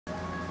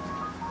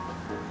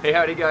Hey,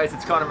 howdy guys,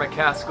 it's Connor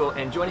McCaskill,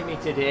 and joining me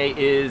today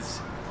is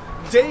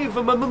Dave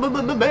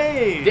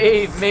Mays.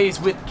 Dave Mays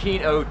with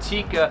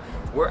Kinotika.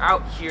 We're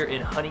out here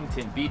in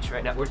Huntington Beach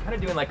right now. We're kind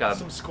of doing like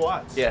some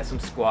squats. Yeah, some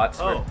squats.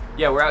 Oh.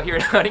 We're out here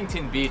in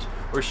Huntington Beach.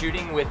 We're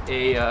shooting with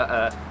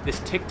a this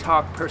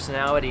TikTok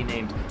personality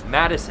named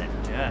Madysyn.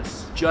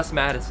 Yes. Just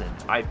Madysyn.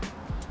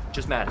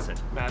 Just Madysyn.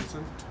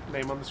 Madysyn.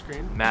 Name on the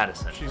screen.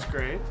 Madysyn. She's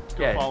great.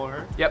 Go follow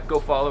her. Yep, go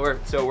follow her.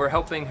 So we're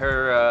helping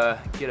her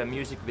get a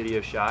music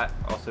video shot.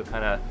 Also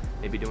kind of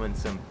maybe doing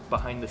some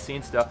behind the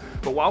scenes stuff.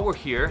 But while we're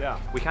here,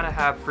 we kind of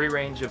have free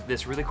range of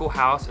this really cool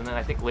house, and then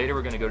I think later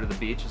we're going to go to the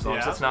beach as long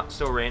as it's not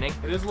still raining.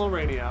 It is a little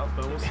rainy out,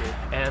 but we'll see.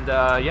 And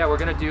yeah, we're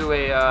going to do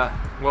a,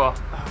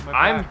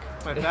 my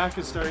back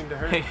is starting to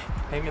hurt.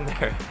 Hang in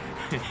there.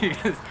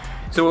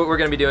 So what we're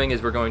going to be doing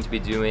is we're going to be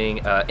doing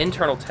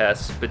internal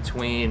tests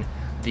between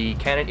the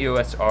Canon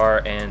EOS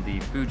R and the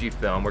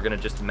Fujifilm. We're gonna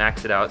just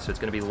max it out, so it's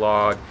gonna be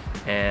log,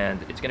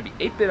 and it's gonna be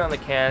 8-bit on the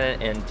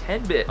Canon and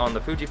 10-bit on the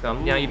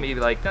Fujifilm. Now you may be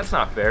like, that's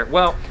not fair.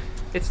 Well,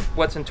 it's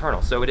what's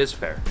internal, so it is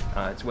fair.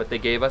 It's what they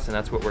gave us, and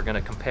that's what we're gonna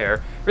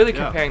compare. Really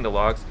comparing the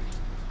logs.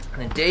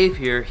 And then Dave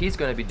here, he's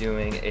gonna be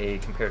doing a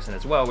comparison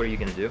as well. What are you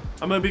gonna do?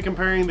 I'm gonna be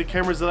comparing the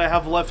cameras that I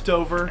have left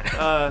over.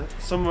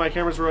 Some of my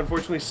cameras were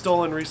unfortunately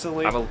stolen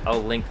recently.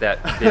 I'll link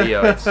that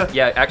video.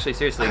 Yeah, actually,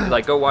 seriously,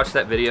 like go watch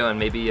that video and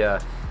maybe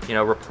you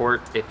know,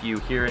 report if you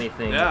hear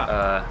anything.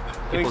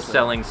 People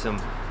selling some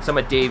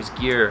of Dave's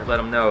gear. Let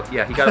him know.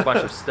 Yeah, he got a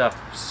bunch of stuff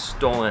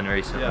stolen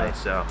recently.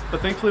 So,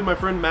 but thankfully, my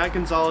friend Matt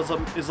Gonzalez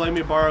is letting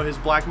me borrow his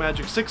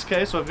Blackmagic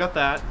 6K, so I've got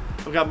that.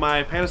 I've got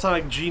my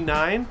Panasonic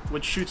G9,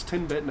 which shoots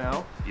 10-bit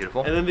now.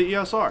 Beautiful. And then the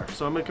EOS R.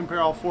 So I'm gonna compare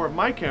all 4 of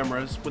my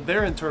cameras with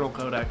their internal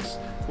codecs.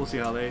 We'll see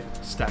how they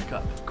stack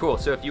up. Cool.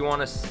 So if you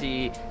want to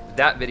see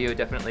that video,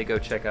 definitely go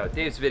check out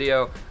Dave's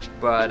video.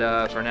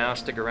 But for now,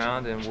 stick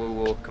around and we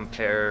will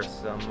compare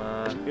some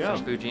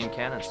Fuji and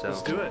Canon. So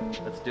let's do it.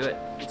 Let's do it.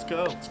 Let's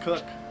go. Let's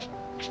cook.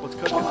 What's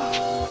cooking?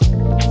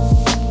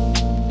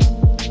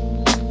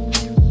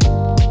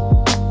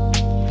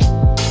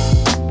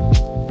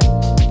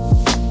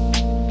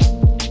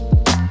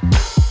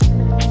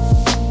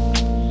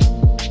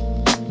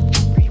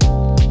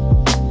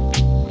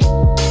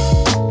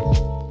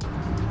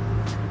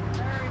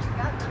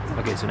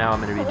 Okay, so now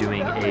I'm going to be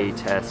doing a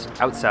test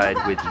outside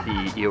with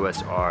the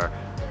EOS R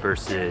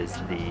versus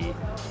the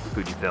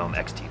Fujifilm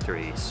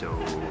XT3. So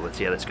let's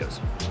see how this goes.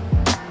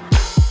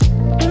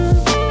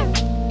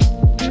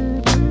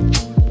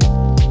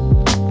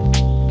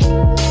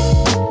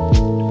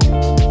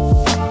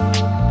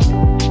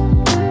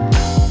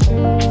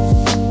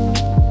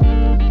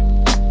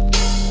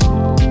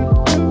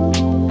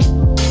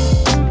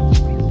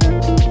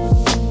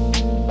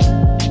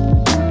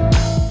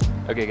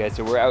 Okay guys,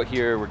 so we're out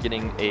here, we're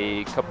getting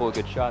a couple of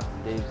good shots.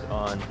 Dave's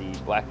on the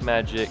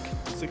Blackmagic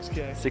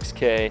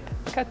 6K.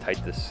 Look how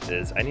tight this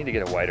is. I need to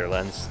get a wider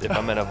lens if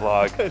I'm in a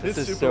vlog. This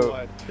is so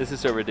wide. This is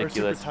so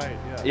ridiculous. Super tight,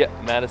 yeah,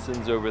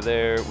 Madysyn's over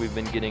there. We've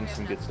been getting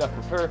some good stuff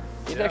from her.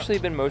 He's actually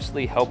been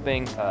mostly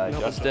helping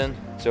Justin.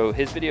 So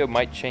his video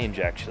might change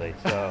actually.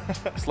 So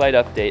slight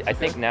update. I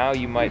think now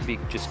you might be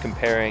just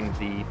comparing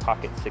the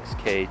Pocket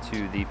 6K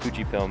to the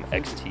Fujifilm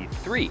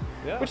XT3,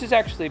 which is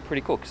actually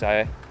pretty cool because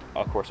I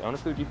of course own a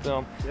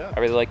Fujifilm. I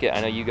really like it. I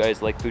know you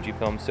guys like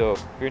Fujifilm, so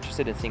if you're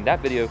interested in seeing that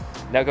video,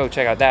 now go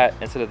check out that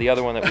instead of the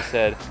other one that we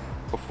said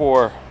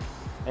before.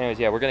 Anyways,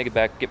 yeah, we're gonna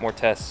get more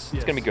tests.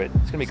 It's gonna be good.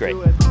 It's gonna be great.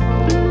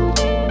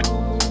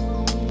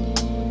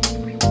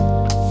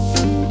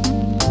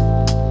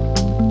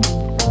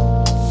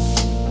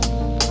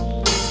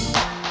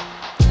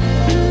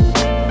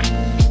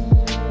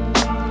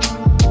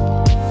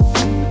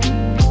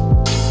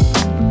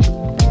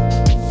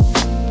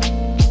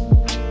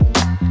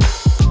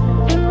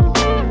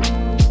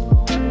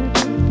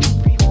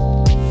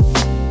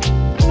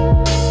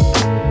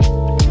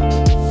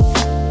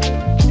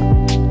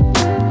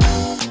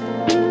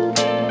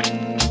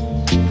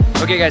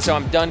 Okay guys, so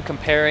I'm done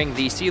comparing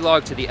the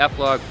C-Log to the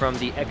F-Log from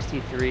the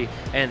X-T3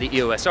 and the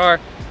EOS R,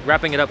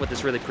 wrapping it up with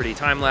this really pretty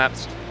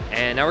time-lapse.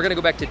 And now we're gonna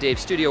go back to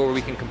Dave's studio where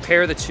we can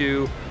compare the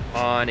two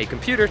on a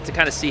computer to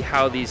kind of see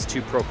how these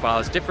two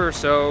profiles differ.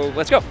 So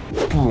let's go.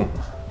 Boom.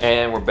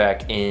 And we're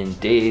back in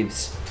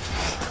Dave's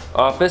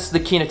office, the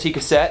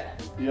Kinotika set.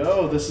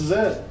 Yo, this is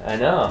it. I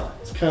know.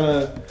 It's kind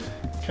of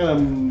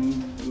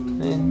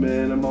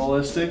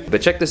minimalistic.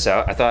 But check this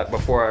out. I thought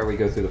before we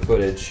go through the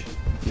footage.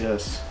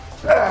 Yes.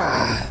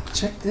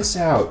 Check this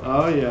out.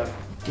 Oh yeah.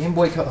 Game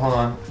Boy Cut, hold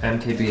on,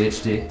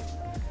 MKBHD.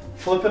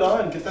 Flip it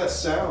on, get that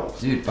sound.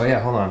 Dude, oh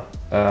yeah, hold on.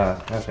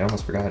 Gosh, I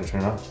almost forgot how to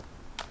turn it off.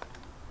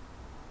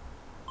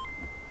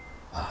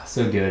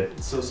 So good.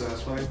 It's so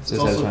satisfying. So it's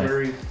also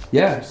very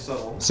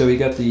subtle. So we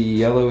got the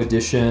yellow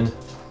edition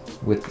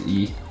with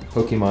the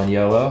Pokemon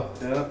Yellow.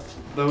 Yeah,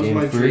 that was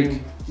my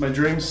dream. My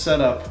dream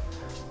setup.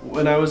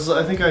 When I was,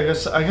 I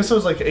guess I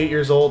was like 8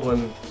 years old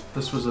when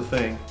this was a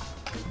thing.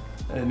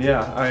 And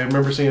yeah, I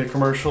remember seeing a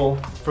commercial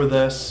for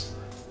this,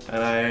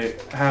 and I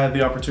had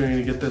the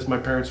opportunity to get this. My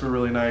parents were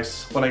really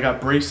nice. When I got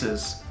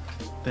braces,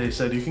 they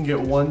said, you can get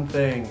one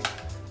thing,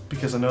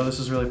 because I know this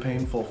is really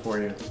painful for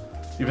you.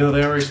 Even though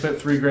they already spent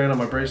 $3 grand on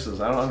my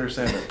braces. I don't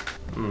understand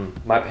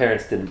it. My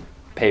parents didn't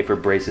pay for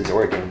braces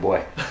or a Game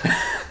Boy.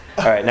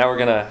 All right, now we're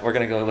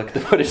gonna go look at the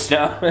footage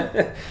now.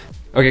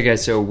 Okay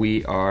guys, so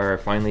we are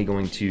finally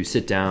going to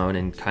sit down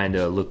and kind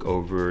of look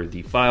over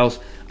the files.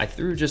 I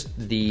threw just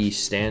the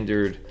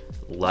standard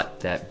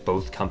LUT that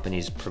both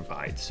companies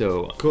provide.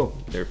 So cool.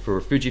 They're for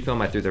Fujifilm,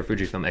 I threw their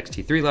Fujifilm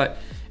XT3 LUT,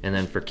 and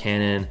then for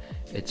Canon,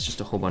 it's just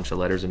a whole bunch of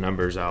letters and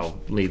numbers. I'll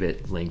leave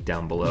it linked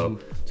down below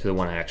to the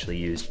one I actually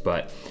used,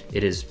 but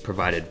it is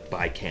provided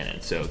by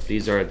Canon. So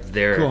these are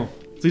their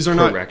These are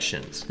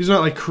corrections. These are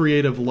not like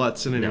creative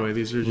LUTs in any way.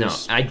 These are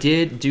just... No, I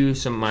did do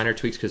some minor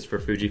tweaks because for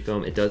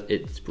Fujifilm,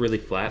 it's really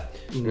flat,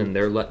 and then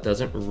their LUT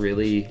doesn't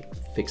really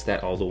fix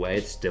that all the way.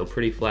 It's still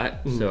pretty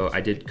flat, so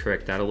I did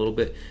correct that a little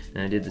bit,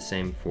 and I did the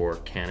same for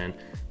Canon,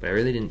 but I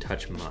really didn't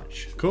touch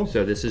much. Cool.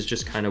 So this is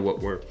just kind of what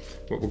we're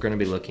going to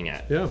be looking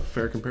at. Yeah,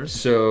 fair comparison.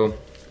 So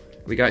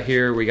we got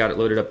it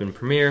loaded up in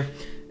Premiere,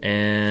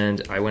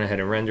 and I went ahead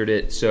and rendered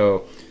it.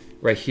 So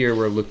right here,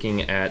 we're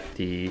looking at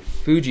the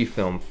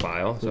Fujifilm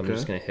file. So I'm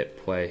just gonna hit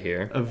play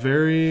here. A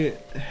very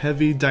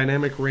heavy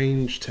dynamic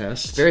range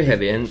test. Very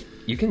heavy, and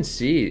you can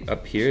see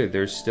up here,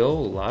 there's still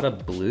a lot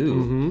of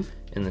blue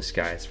in the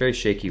sky. It's very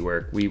shaky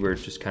work. We were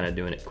just kind of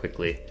doing it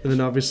quickly. And then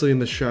obviously in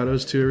the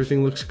shadows too,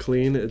 everything looks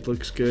clean. It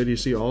looks good. You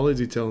see all the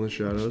detail in the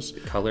shadows.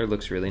 The color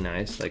looks really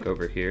nice, like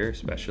over here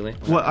especially.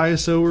 What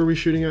ISO were we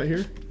shooting at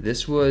here?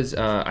 This was,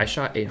 I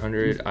shot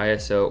 800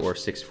 ISO or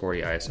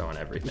 640 ISO on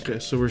everything. Okay,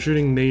 so we're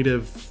shooting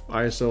native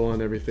ISO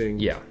on everything.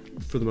 Yeah.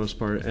 For the most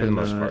part. For the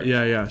most part.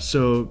 Yeah.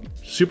 So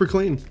super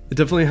clean. It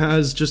definitely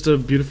has just a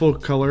beautiful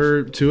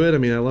color to it. I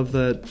mean, I love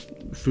that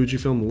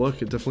Fujifilm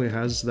look. It definitely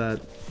has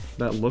that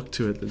look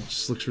to it. It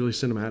just looks really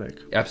cinematic.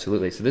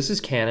 Absolutely. So this is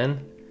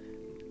Canon.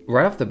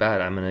 Right off the bat,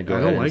 I'm gonna go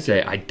ahead and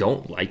say I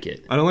don't like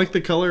it. I don't like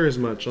the color as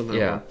much on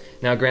that one.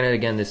 Now, granted,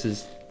 again, this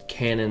is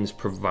Canon's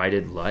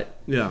provided LUT.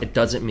 Yeah. It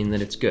doesn't mean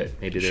that it's good.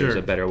 Maybe there's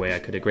a better way I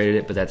could have graded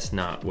it, but that's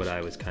not what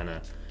I was kind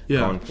of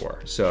going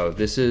for. So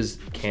this is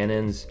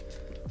Canon's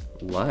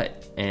LUT,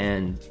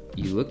 and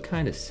you look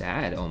kind of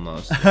sad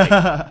almost, like,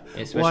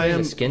 especially in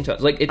the skin tone.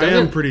 Like, it doesn't... I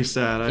am pretty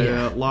sad.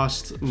 I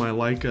lost my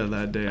Leica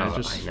that day.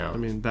 I know. I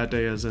mean, that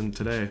day as in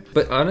today.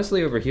 But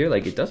honestly, over here,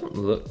 like, it doesn't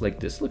look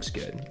like this looks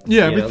good.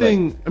 Yeah,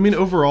 everything. Like, I mean,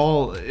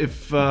 overall,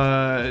 if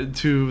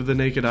to the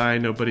naked eye,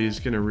 nobody's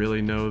gonna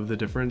really know the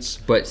difference.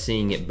 But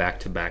seeing it back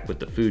to back with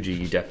the Fuji,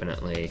 you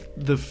definitely...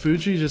 The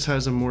Fuji just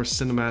has a more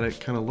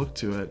cinematic kind of look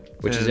to it,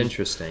 which is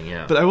interesting.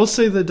 Yeah. But I will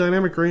say the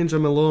dynamic range,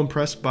 I'm a little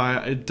impressed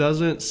by. It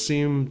doesn't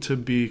seem to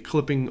be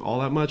clipping all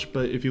that much,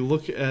 but if you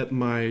look at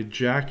my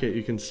jacket,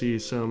 you can see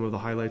some of the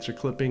highlights are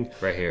clipping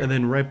right here, and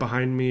then right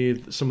behind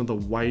me, some of the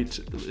white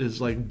is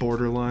like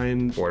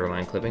borderline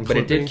clipping. But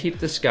it did keep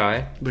the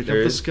sky. They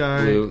kept the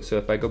sky. Blue. So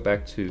if I go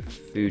back to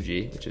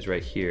Fuji, which is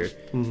right here,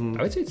 I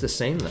would say it's the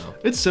same though.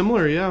 It's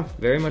similar, yeah.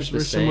 Very much the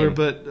same. Similar,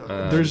 but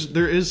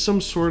there is some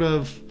sort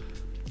of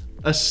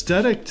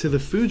aesthetic to the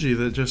Fuji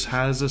that just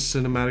has a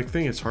cinematic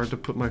thing. It's hard to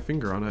put my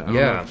finger on it. I don't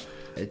know.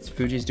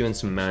 Fuji's doing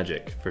some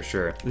magic for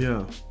sure.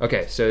 Yeah.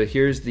 Okay, so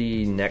here's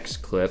the next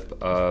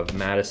clip of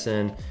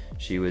Madysyn.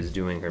 She was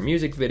doing her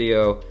music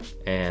video,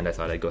 and I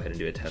thought I'd go ahead and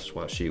do a test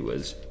while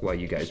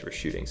you guys were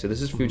shooting. So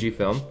this is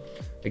Fujifilm.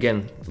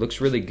 Again,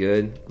 looks really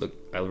good.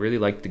 I really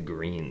like the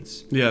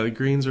greens. Yeah, the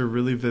greens are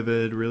really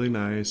vivid, really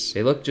nice.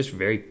 They look just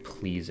very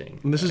pleasing.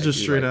 And this is just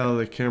straight out of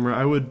the camera.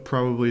 I would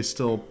probably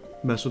still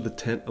mess with the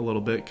tint a little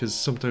bit because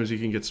sometimes you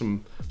can get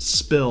some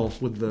spill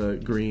with the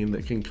green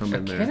that can come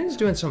in there. Canon's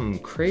doing something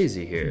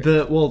crazy here.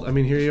 Well, I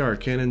mean, here you are.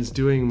 Canon's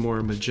doing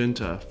more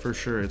magenta for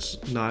sure.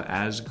 It's not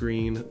as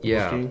green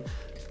looking.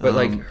 But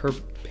like her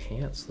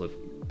pants look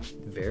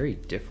very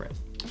different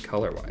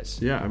color-wise.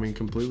 Yeah, I mean,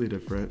 completely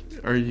different.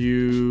 Are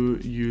you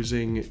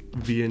using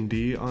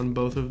V&D on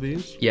both of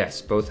these?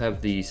 Yes, both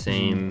have the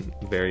same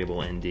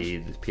variable ND,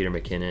 the Peter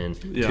McKinnon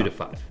 2 to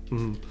 5.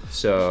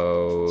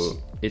 So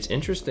it's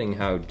interesting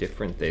how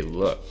different they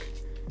look.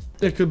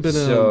 It could have been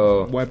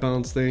a white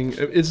balance thing.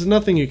 It's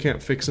nothing you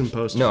can't fix in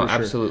post. No,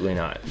 absolutely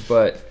not.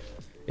 But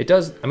it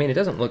does. I mean, it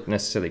doesn't look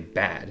necessarily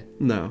bad.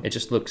 No, it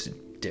just looks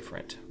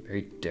different.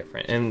 Very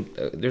different, and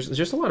there's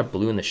just a lot of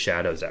blue in the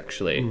shadows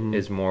actually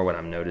is more what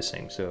I'm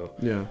noticing. So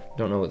yeah,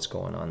 don't know what's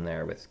going on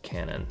there with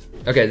Canon.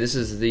 Okay, this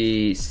is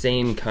the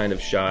same kind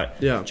of shot,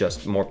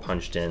 just more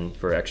punched in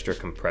for extra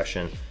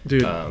compression.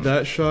 Dude,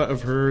 that shot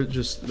of her,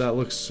 that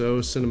looks so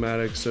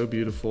cinematic, so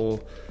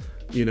beautiful.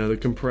 You know, the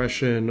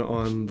compression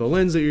on the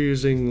lens that you're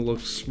using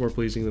looks more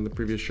pleasing than the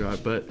previous shot,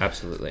 but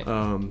absolutely.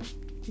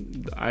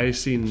 I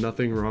see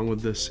nothing wrong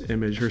with this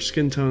image. Her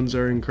skin tones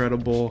are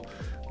incredible.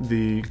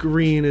 The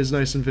green is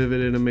nice and vivid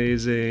and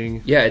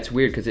amazing. Yeah, it's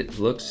weird because it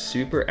looks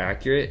super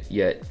accurate,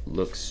 yet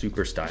looks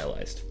super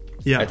stylized.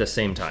 Yeah. At the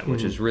same time,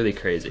 which is really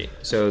crazy.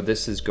 So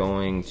this is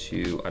going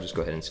to, I'll just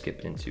go ahead and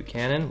skip into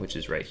Canon, which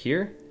is right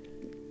here.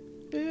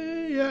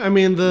 Yeah, I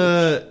mean,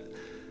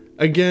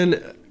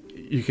 again,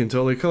 you can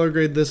totally color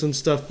grade this and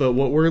stuff, but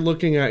what we're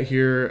looking at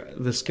here,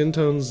 the skin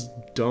tones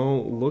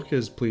don't look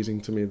as pleasing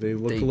to me. They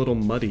look a little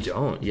muddy.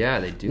 Yeah,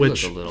 they do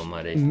look a little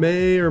muddy.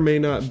 May or may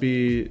not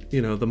be,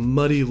 you know, the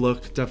muddy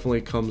look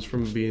definitely comes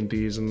from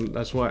V&Ds, and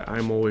that's why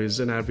I'm always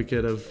an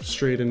advocate of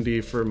straight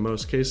ND for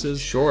most cases.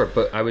 Sure,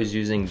 but I was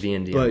using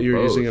V&D But on you're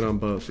both. using it on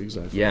both,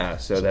 exactly. Yeah,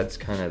 so that's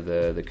kind of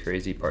the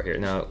crazy part here.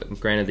 Now,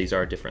 granted, these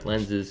are different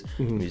lenses.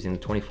 I'm using the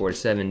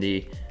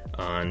 24-70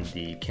 on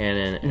the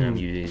Canon, and I'm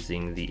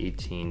using the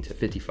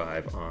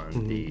 18-55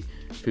 on the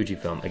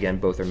Fujifilm. Again,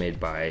 both are made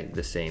by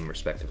the same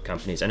respective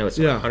companies. I know it's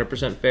not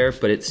 100% fair,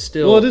 but it's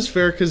still... Well, it is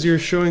fair because you're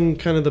showing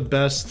kind of the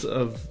best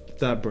of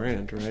that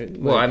brand, right?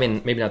 Well, I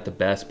mean, maybe not the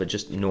best, but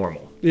just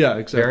normal. Yeah,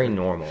 exactly. Very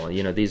normal.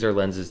 You know, these are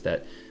lenses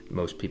that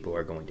most people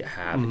are going to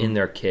have in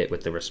their kit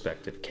with the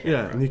respective camera.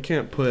 Yeah, and you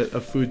can't put a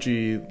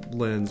Fuji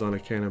lens on a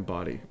Canon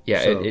body.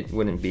 Yeah, so, it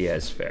wouldn't be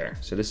as fair.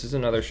 So this is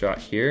another shot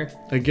here.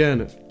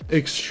 Again,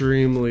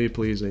 extremely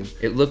pleasing.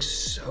 It looks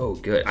so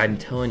good. I'm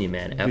telling you,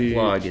 man,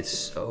 F-Log is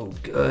so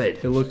good.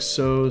 It looks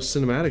so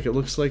cinematic. It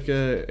looks like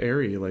a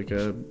Airy, like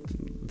an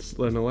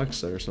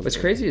Alexa or something. What's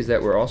crazy is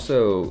that we're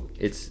also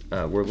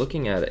we're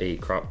looking at a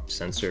crop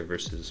sensor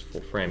versus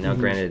full frame. Now,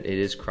 granted, it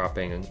is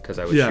cropping because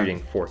I was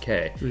shooting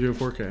 4K. You're doing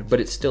 4K, but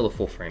it's still a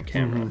full frame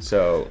camera,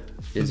 so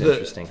it's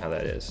interesting how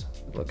that is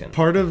looking.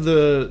 Part of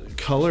the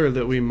color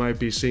that we might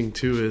be seeing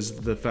too is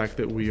the fact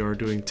that we are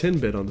doing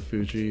 10-bit on the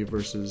Fuji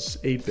versus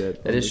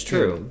 8-bit. That is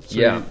true. So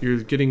yeah, you're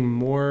getting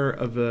more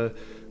of a,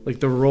 like,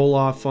 the roll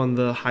off on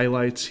the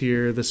highlights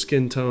here. The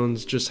skin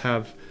tones just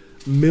have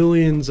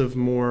millions of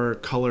more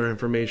color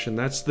information.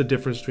 That's the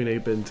difference between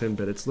 8-bit and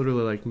 10-bit. It's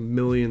literally like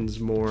millions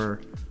more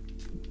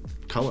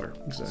color.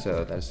 Exactly.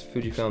 So that's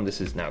Fujifilm.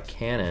 This is now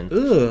Canon.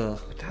 Ugh.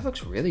 But that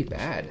looks really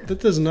bad. That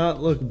does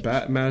not look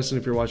bad. Madysyn,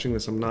 if you're watching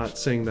this, I'm not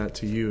saying that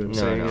to you. I'm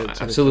saying it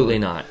to absolutely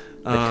not.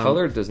 The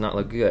color does not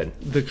look good.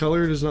 The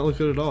color does not look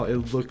good at all.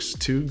 It looks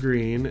too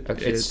green.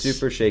 Okay, it's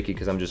super shaky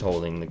because I'm just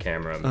holding the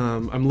camera.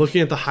 I'm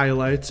looking at the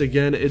highlights.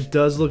 Again, it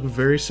does look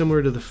very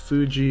similar to the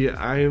Fuji.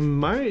 I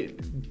might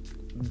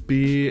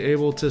be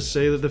able to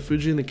say that the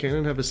Fuji and the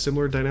Canon have a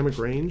similar dynamic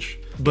range,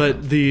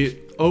 but the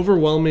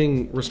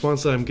overwhelming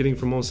response that I'm getting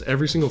from almost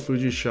every single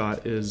Fuji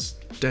shot is,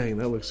 dang,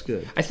 that looks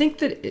good. I think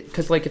that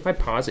because, like, if I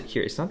pause it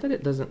here, it's not that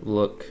it doesn't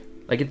look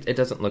like it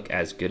doesn't look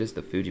as good as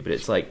the Fuji, but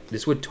it's like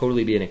this would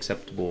totally be an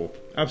acceptable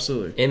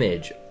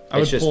image. I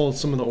would just pull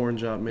some of the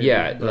orange out, maybe.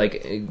 Yeah,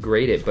 like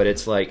grade it, but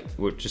it's like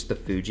just the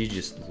Fuji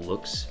just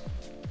looks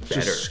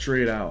better. Just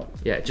straight out.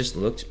 Yeah, it just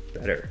looks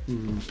better.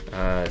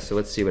 So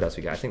let's see what else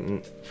we got. I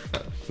think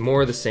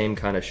more of the same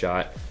kind of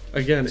shot.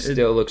 Again,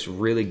 still looks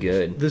really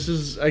good. This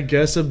is, I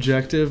guess,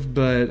 objective,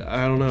 but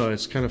I don't know.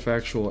 It's kind of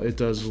factual. It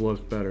does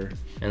look better.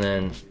 And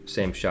then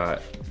same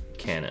shot,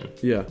 Canon.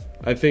 Yeah,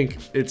 I think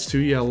it's too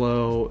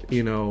yellow.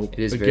 You know, it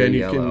is very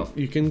yellow.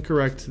 You can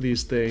correct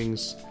these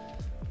things,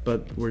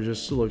 but we're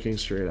just looking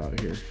straight out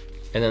here.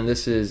 And then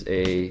this is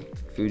a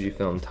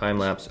Fujifilm time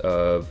lapse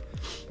of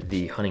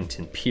the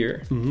Huntington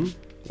Pier,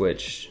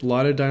 which a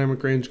lot of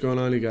dynamic range going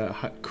on. You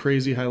got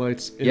crazy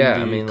highlights in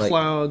the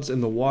clouds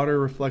and the water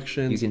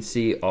reflections. You can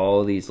see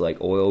all these like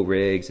oil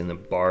rigs and the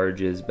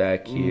barges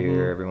back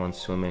here. Everyone's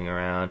swimming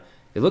around.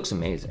 It looks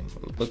amazing.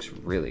 It looks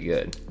really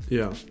good.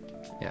 Yeah.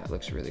 Yeah, it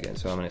looks really good.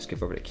 So I'm gonna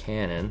skip over to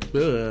Canon.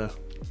 Ugh.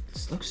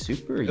 This looks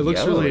super. It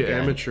looks really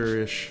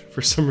amateurish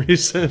for some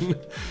reason.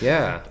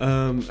 Yeah.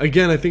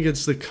 Again, I think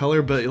it's the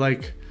color, but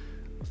like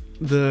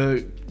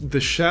the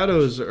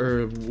shadows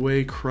are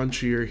way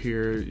crunchier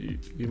here.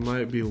 You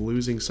might be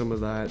losing some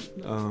of that,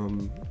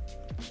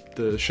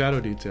 the shadow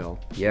detail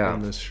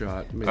on this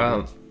shot. Maybe.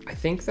 I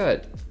think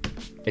that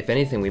if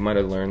anything, we might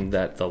have learned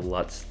that the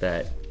LUTs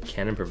that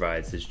Canon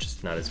provides is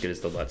just not as good as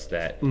the LUTs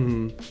that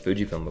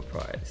Fujifilm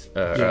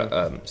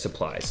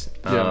supplies.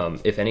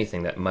 If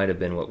anything, that might have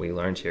been what we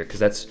learned here, because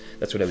that's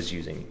what I was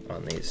using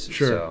on these.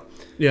 Sure. So.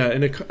 Yeah,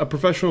 and a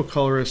professional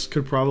colorist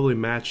could probably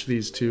match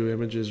these two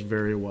images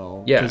very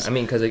well. Yeah, I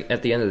mean, because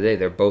at the end of the day,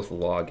 they're both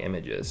log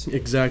images.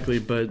 Exactly,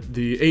 but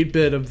the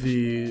 8-bit of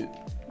the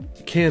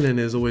Canon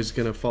is always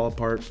going to fall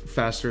apart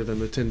faster than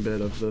the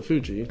 10-bit of the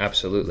Fuji.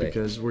 Absolutely,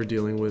 because we're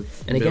dealing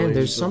with. And again,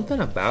 there's something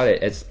about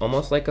it. It's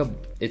almost like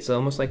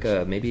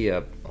maybe a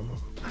I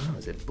don't know,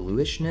 is it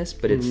bluishness?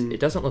 But it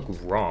doesn't look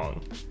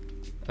wrong.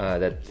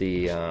 That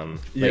the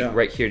like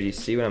right here. Do you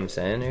see what I'm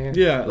saying here?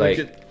 Yeah, like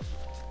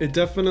it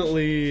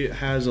definitely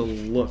has a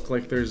look.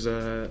 Like there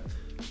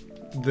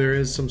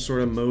is some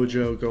sort of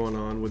mojo going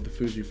on with the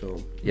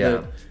Fujifilm.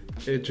 Yeah.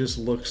 It just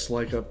looks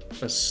like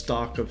a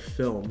stock of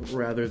film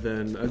rather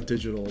than a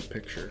digital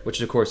picture.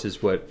 Which, of course,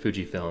 is what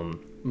Fujifilm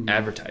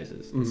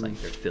advertises. It's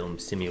like their film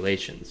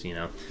simulations, you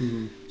know?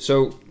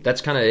 So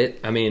that's kind of it.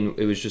 I mean,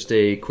 it was just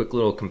a quick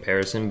little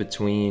comparison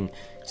between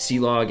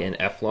C-Log and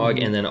F-Log,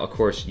 and then, of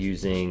course,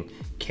 using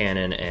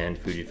Canon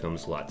and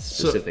Fujifilm's LUTs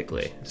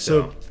specifically.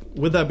 So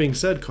with that being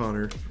said,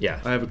 Connor,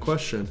 I have a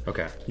question.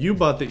 Okay. You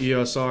bought the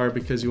EOS R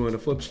because you wanted a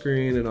flip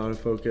screen and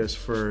autofocus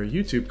for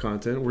YouTube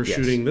content. We're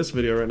shooting this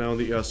video right now on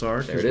the EOS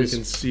R because we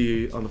can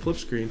see on the flip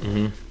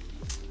screen.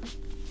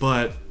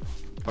 But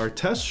our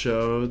test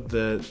showed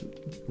that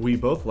we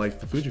both like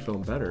the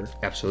Fujifilm better.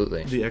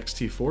 Absolutely. The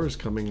X-T3 is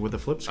coming with a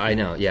flip screen. I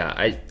know,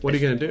 yeah. What are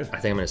you gonna do? I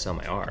think I'm gonna sell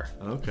my R.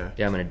 Okay.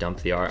 Yeah, I'm gonna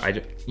dump the R.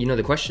 You know,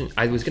 the question,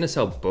 I was gonna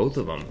sell both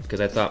of them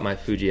because I thought my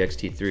Fuji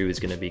X-T3 was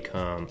gonna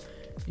become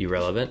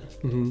irrelevant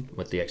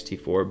with the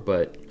X-T4,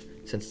 but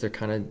since they're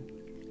kind of,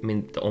 I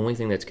mean, the only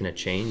thing that's gonna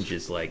change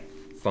is like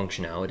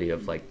functionality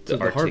of like the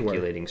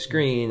articulating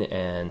screen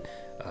and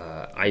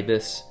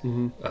IBIS,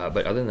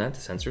 but other than that,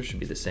 the sensor should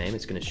be the same.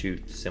 It's going to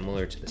shoot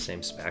similar to the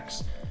same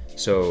specs.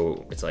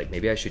 So it's like,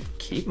 maybe I should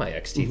keep my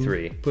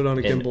X-T3, put on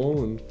a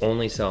gimbal and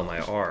only sell my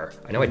R.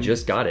 I know I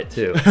just got it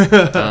too.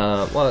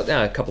 Well,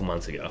 yeah, a couple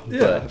months ago.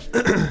 Yeah.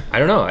 But I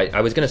don't know.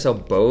 I was going to sell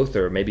both,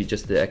 or maybe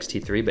just the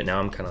X-T3, but now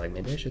I'm kind of like,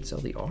 maybe I should sell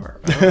the R.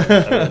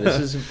 I mean, this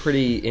is a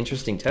pretty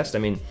interesting test. I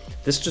mean,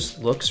 this just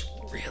looks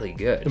really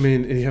good. I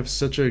mean, and you have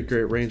such a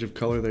great range of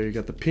color there. You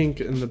got the pink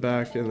in the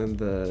back, and then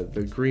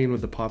the green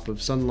with the pop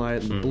of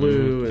sunlight, and the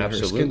blue, and her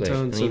skin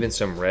tone. And even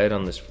some red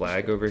on this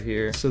flag over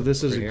here. So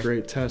this is a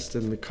great test,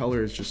 and the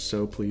color is just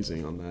so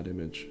pleasing on that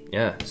image.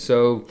 Yeah,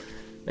 so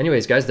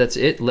anyways, guys, that's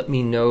it. Let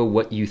me know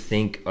what you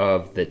think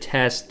of the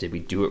test. Did we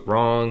do it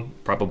wrong?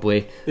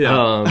 Probably.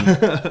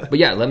 Yeah. But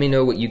yeah, let me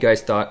know what you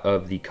guys thought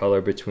of the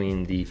color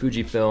between the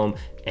Fujifilm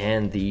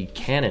and the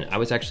Canon. I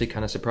was actually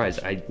kind of surprised.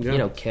 You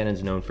know,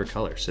 Canon's known for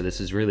color, so this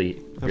is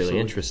really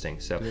interesting.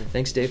 So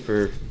thanks, Dave,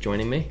 for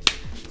joining me.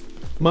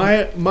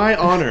 My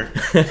honor.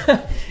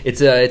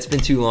 It's been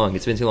too long.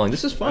 It's been too long.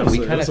 This was fun.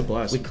 Honestly, that's a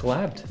blast. We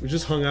collabed. We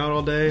just hung out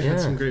all day, had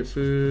some great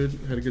food,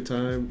 had a good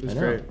time. It was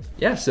great.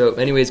 Yeah, so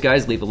anyways,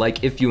 guys, leave a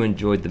like if you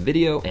enjoyed the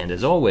video, and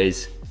as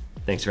always,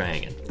 thanks for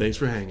hanging. Thanks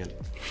for hanging.